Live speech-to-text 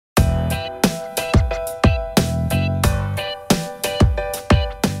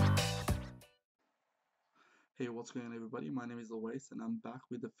Hey, what's going on, everybody? My name is Awais, and I'm back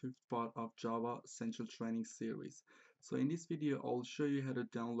with the fifth part of Java Essential Training series. So, in this video, I'll show you how to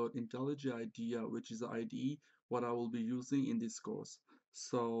download IntelliJ Idea, which is the IDE what I will be using in this course.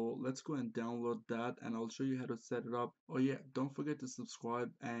 So, let's go and download that, and I'll show you how to set it up. Oh yeah, don't forget to subscribe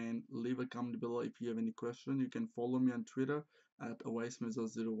and leave a comment below if you have any question. You can follow me on Twitter at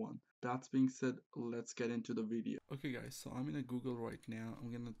AwaisMirza01. That being said, let's get into the video. Okay, guys, so I'm in a Google right now.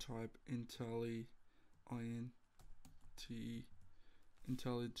 I'm gonna type IntelliJ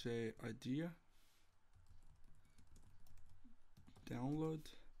IntelliJ Idea download,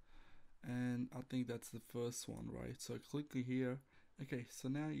 and I think that's the first one, right? So click here. Okay, so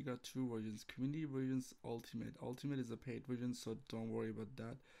now you got two versions: community versions, ultimate is a paid version, so don't worry about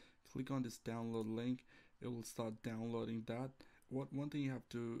that. Click on this download link, it will start downloading that. One thing you have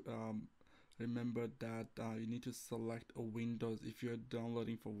to remember that you need to select a Windows if you're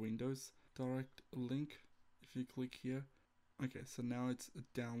downloading for Windows. Direct link if you click here. Okay, so now it's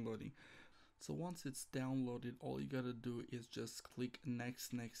downloading. So once it's downloaded, all you gotta do is just click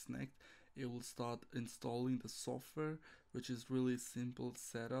next, next, next. It will start installing the software, which is really simple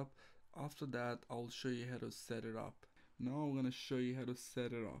setup. After that, I'll show you how to set it up. Now I'm gonna show you how to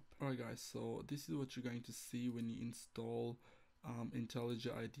set it up. Alright guys, so this is what you're going to see when you install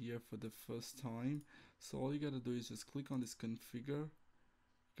IntelliJ IDEA for the first time. So all you gotta do is just click on this configure,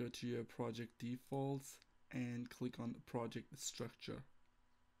 go to your project defaults, and click on project structure.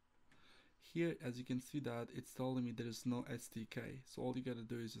 Here, as you can see that it's telling me there is no SDK. So all you gotta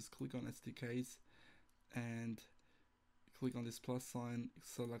do is just click on SDKs and click on this plus sign,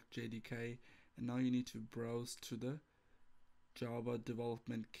 select JDK, and now you need to browse to the Java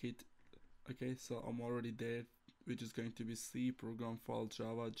development kit. Okay, so I'm already there, which is going to be C, program file,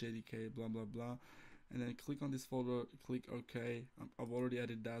 Java, JDK, blah blah blah. And then click on this folder, click OK. I've already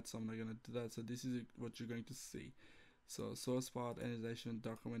added that, so I'm not gonna do that. So this is what you're going to see. So source part, annotation,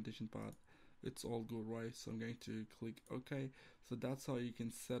 documentation part, it's all good, right? So I'm going to click OK. So that's how you can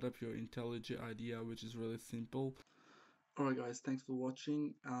set up your IntelliJ Idea, which is really simple. Alright guys, thanks for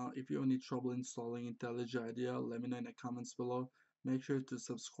watching. If you have any trouble installing IntelliJ Idea, let me know in the comments below. Make sure to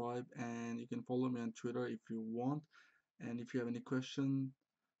subscribe, and you can follow me on Twitter if you want. And if you have any question,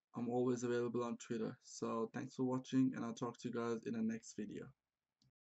 I'm always available on Twitter. So thanks for watching, and I'll talk to you guys in the next video.